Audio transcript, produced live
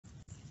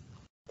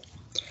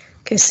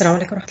Okay, assalamu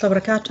alaikum wa rahmatullahi wa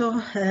barakatuh.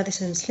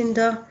 This is Ms.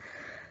 Linda.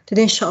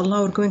 Today,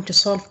 inshallah, we're going to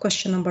solve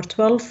question number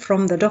 12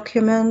 from the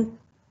document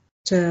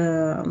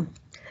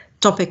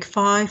topic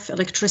 5,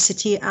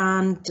 electricity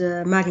and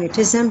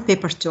magnetism,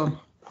 paper 2.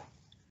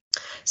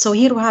 So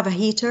here we have a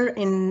heater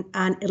in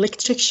an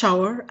electric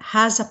shower,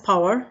 has a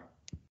power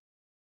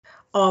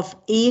of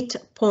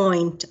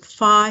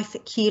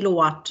 8.5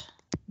 kilowatt.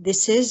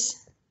 This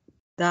is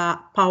the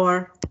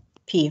power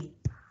P.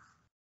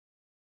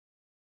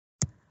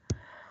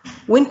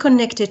 When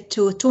connected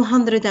to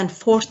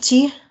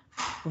 240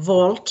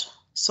 volt,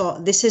 so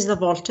this is the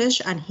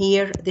voltage and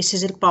here this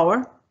is the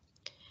power.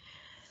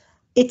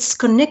 It's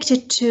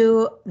connected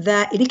to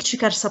the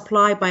electrical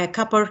supply by a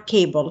copper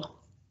cable.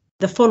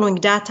 The following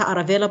data are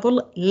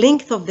available.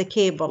 Length of the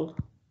cable,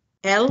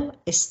 L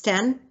is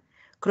 10.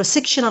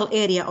 Cross-sectional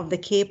area of the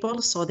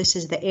cable, so this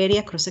is the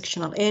area,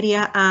 cross-sectional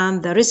area,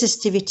 and the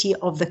resistivity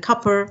of the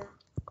copper,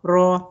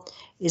 rho,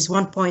 is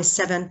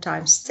 1.7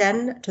 times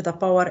 10 to the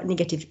power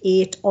negative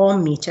 8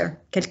 ohm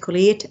meter.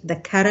 Calculate the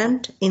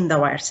current in the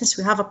wire. Since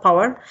we have a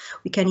power,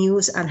 we can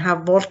use and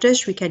have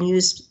voltage, we can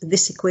use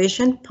this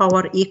equation,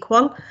 power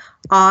equal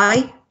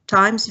I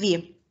times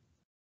V.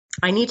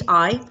 I need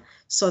I,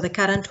 so the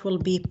current will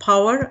be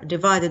power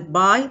divided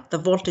by the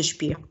voltage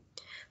P.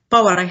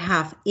 Power I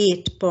have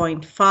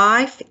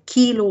 8.5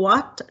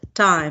 kilowatt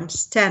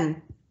times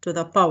 10 to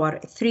the power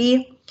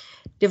 3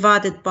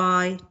 divided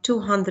by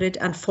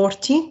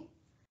 240.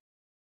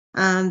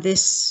 And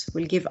this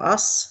will give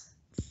us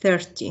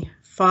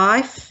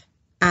 35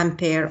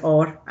 ampere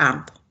or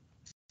amp.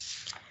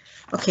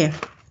 Okay,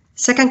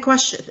 second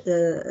question,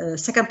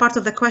 second part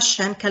of the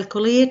question,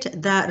 calculate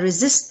the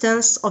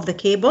resistance of the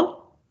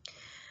cable.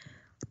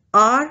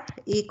 R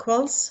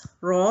equals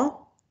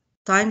rho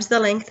times the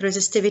length,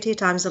 resistivity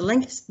times the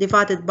length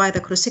divided by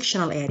the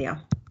cross-sectional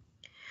area.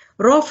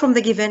 Rho from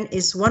the given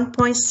is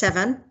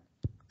 1.7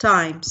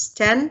 times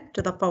 10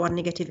 to the power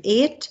negative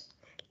 8.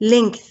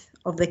 Length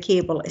of the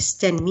cable is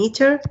 10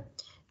 meter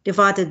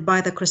divided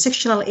by the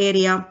cross-sectional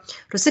area.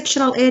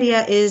 Cross-sectional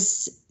area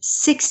is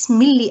 6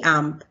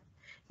 milliamp.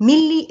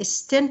 Milli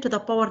is 10 to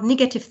the power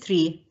negative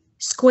 3.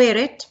 Square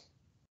it.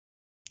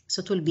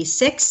 So it will be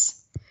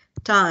 6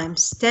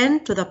 times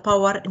 10 to the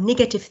power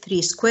negative 3.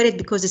 Square it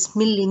because it's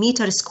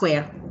millimeter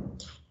square,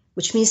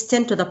 which means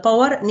 10 to the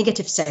power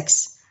negative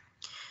 6.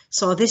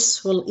 So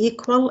this will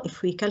equal,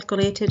 if we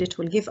calculate it, it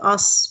will give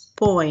us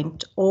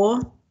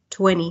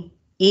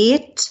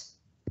 0.028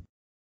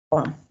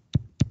 ohm.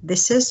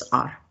 This is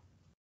R.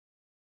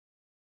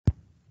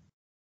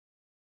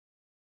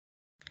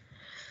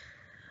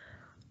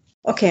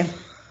 Okay,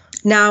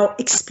 now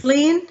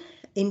explain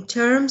in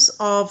terms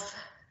of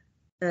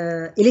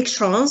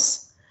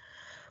electrons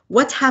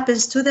what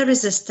happens to the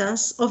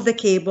resistance of the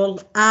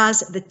cable as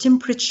the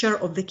temperature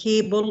of the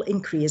cable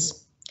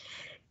increases.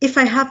 If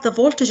I have the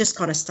voltage is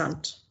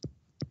constant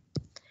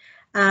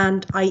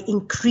and I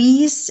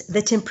increase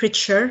the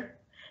temperature,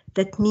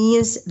 that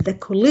means the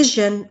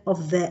collision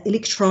of the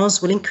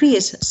electrons will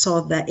increase. So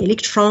the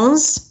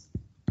electrons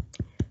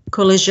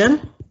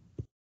collision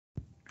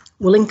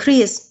will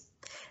increase.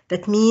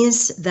 That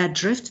means the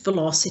drift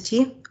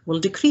velocity will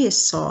decrease.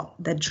 So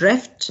the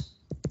drift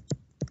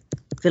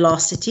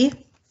velocity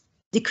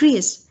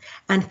decrease.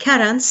 And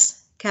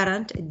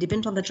current, it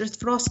depends on the drift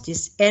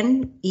velocities,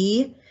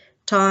 NE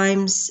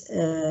times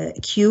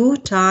Q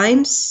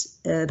times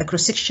the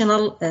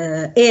cross-sectional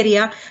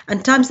area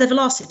and times the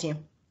velocity.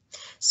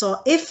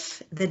 So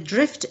if the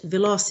drift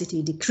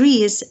velocity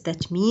decrease,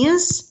 that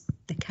means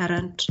the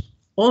current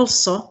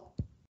also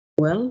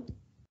will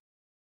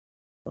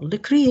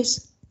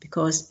decrease,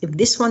 because if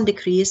this one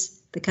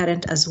decrease, the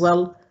current as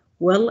well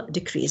will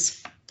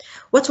decrease.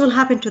 What will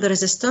happen to the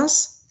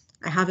resistance?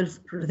 I have a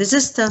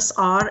resistance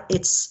R,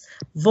 it's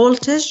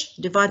voltage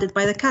divided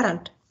by the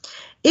current.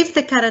 If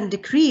the current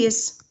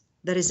decrease,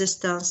 the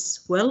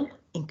resistance will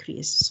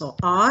increase. So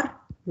R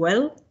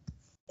will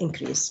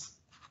increase.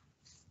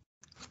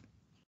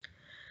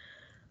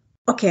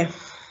 Okay,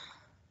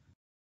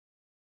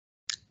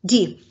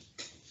 D.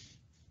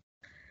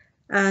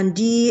 And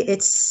D,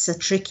 it's a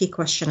tricky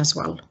question as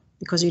well,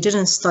 because you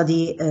didn't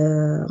study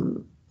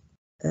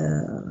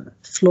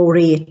flow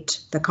rate,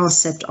 the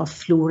concept of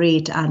flow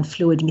rate and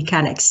fluid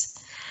mechanics.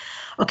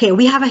 Okay,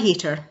 we have a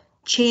heater,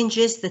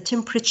 changes the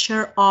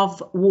temperature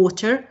of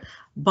water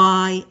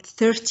by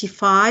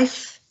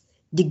 35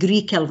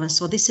 degree Kelvin.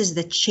 So this is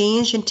the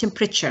change in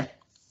temperature.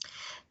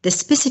 The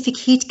specific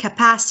heat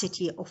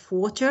capacity of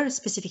water,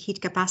 specific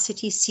heat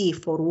capacity C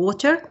for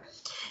water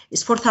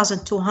is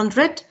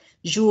 4,200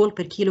 joule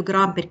per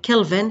kilogram per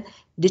Kelvin.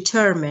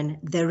 Determine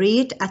the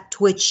rate at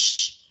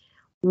which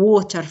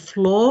water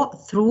flow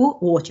through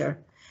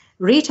water.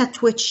 Rate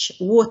at which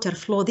water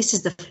flow, this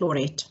is the flow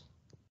rate.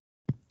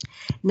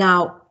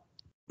 Now,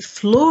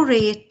 flow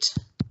rate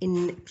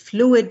in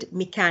fluid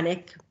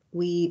mechanic,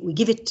 we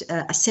give it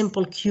a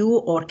simple Q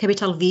or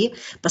capital V,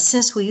 but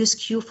since we use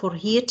Q for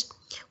heat,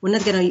 we're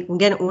not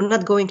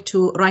going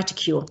to write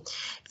Q.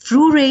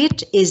 Flow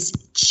rate is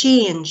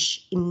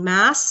change in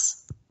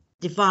mass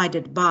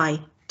divided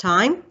by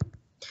time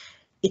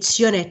its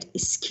unit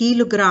is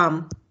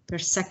kilogram per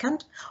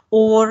second,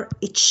 or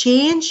a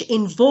change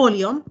in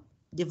volume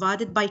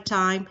divided by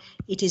time,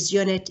 it is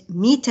unit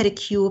meter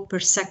cube per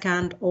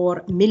second,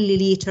 or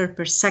milliliter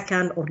per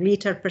second, or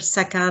liter per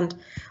second,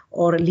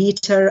 or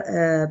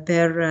liter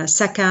per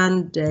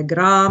second,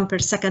 gram per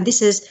second.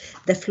 This is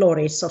the flow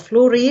rate. So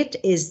flow rate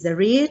is the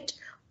rate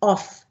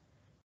of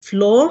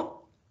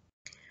flow,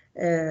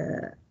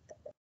 the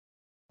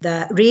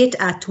rate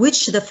at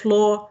which the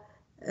flow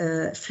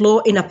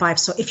in a pipe.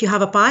 So if you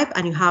have a pipe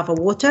and you have a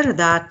water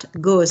that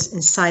goes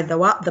inside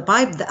the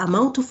pipe, the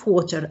amount of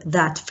water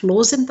that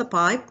flows in the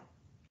pipe,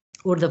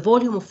 or the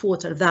volume of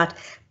water that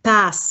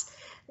pass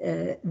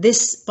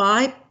this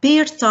pipe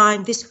per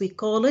time, this we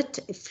call it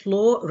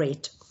flow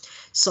rate.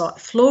 So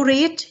flow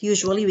rate,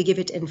 usually we give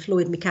it in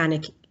fluid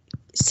mechanics,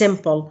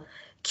 simple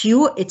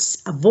Q,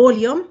 it's a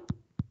volume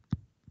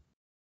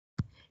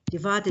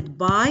divided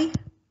by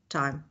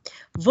time.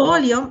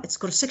 Volume, it's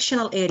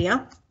cross-sectional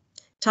area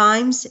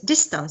times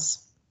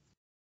distance,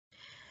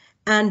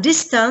 and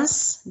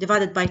distance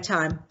divided by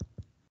time.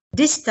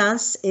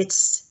 Distance,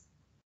 it's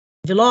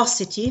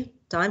velocity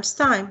times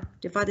time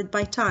divided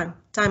by time.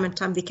 Time and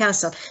time, they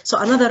cancel. So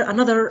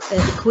another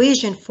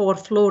equation for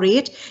flow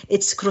rate,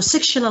 it's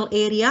cross-sectional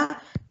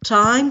area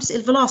times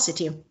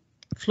velocity.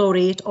 Flow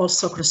rate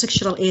also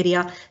cross-sectional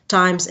area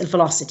times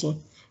velocity.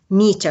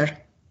 Meter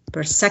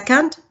per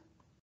second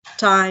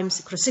times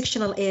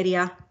cross-sectional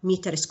area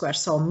meter square.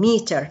 So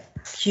meter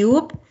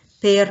cube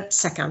per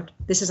second.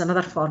 This is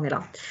another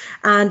formula.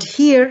 And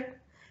here,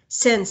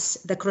 since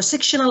the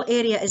cross-sectional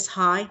area is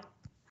high,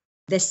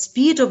 the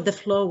speed of the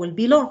flow will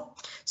be low.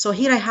 So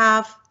here I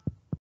have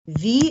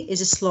V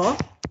is slow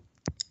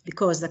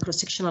because the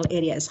cross-sectional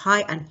area is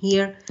high, and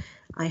here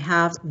I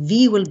have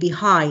V will be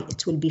high.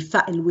 It will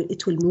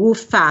move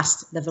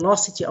fast. The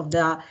velocity of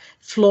the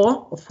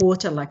flow of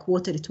water, like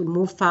water, it will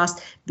move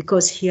fast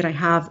because here I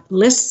have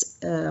less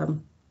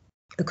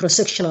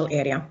cross-sectional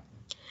area.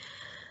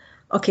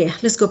 Okay,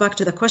 let's go back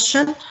to the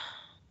question.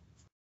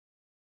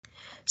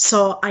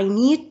 So I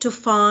need to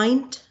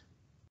find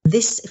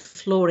this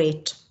flow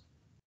rate.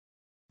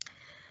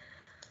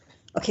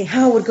 Okay,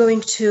 how we're going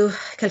to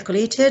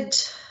calculate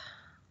it?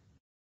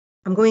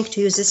 I'm going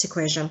to use this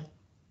equation.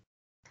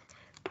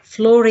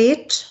 Flow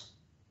rate,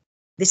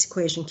 this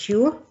equation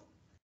Q,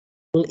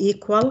 will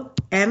equal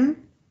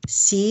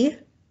MC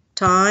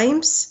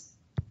times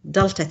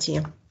delta T.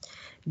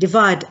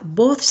 Divide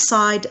both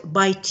sides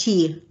by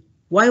T.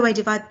 Why do I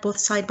divide both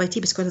sides by T?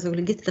 Because I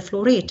will get the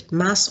flow rate,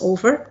 mass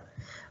over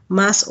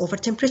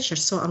temperature.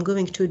 So I'm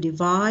going to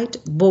divide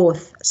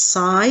both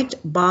sides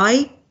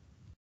by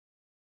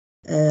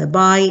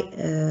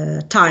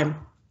time.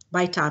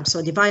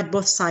 So divide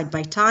both sides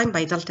by time,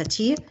 by delta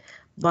T,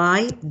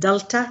 by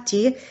delta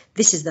T.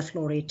 This is the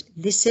flow rate.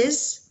 This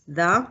is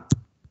the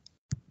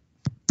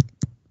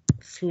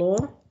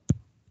flow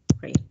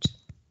rate.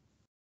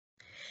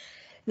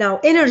 Now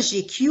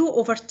energy Q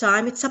over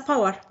time, it's a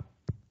power.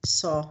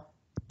 So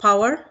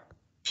power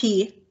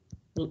P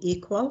will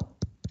equal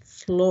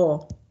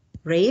flow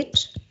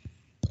rate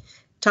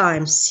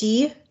times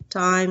C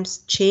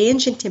times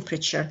change in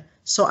temperature.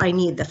 So I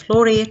need the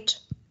flow rate.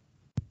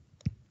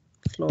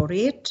 Flow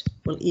rate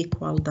will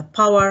equal the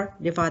power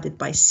divided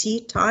by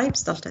C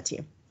times delta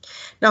T.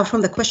 Now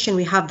from the question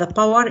we have the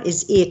power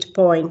is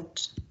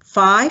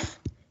 8.5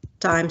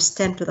 times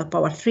 10 to the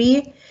power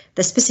 3.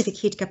 The specific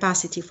heat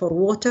capacity for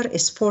water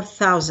is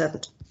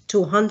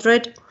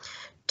 4,200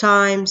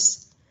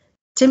 times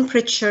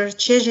temperature,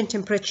 change in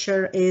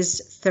temperature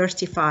is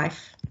 35.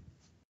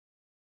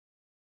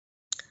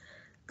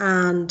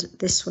 And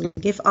this will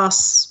give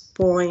us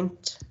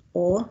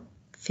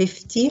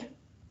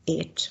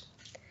 0.058.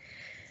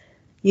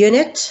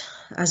 Unit,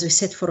 as we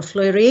said, for a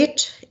flow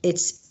rate,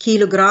 it's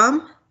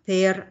kilogram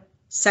per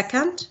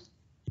second,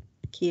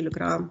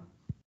 kilogram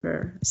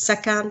per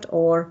second,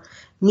 or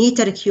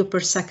meter cube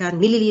per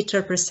second,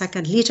 milliliter per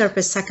second, liter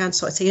per second.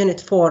 So it's a unit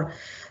for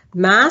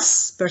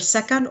mass per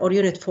second, or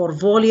unit for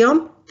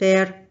volume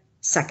per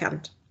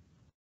second.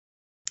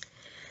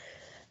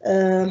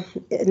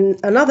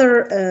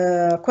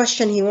 Another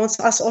question, he wants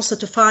us also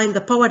to find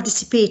the power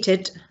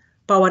dissipated.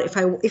 Power,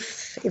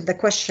 if the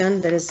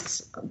question, there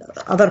is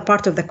other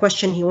part of the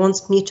question, he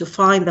wants me to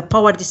find the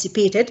power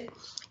dissipated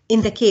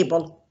in the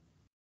cable.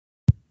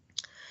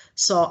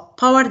 So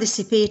power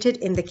dissipated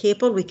in the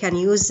cable, we can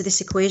use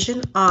this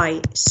equation,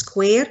 I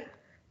square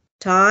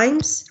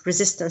times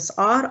resistance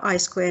R. I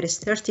square is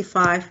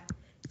 35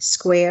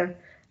 square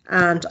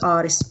and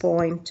R is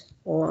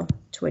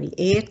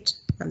 0.028,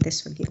 and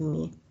this will give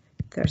me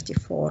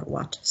 34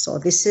 watt. So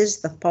this is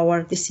the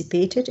power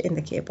dissipated in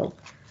the cable.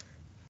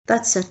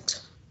 That's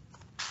it.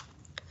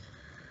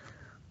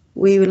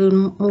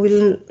 We'll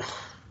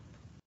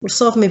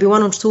solve maybe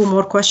one or two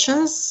more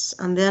questions,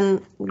 and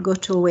then we'll go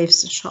to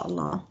waves,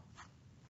 inshallah.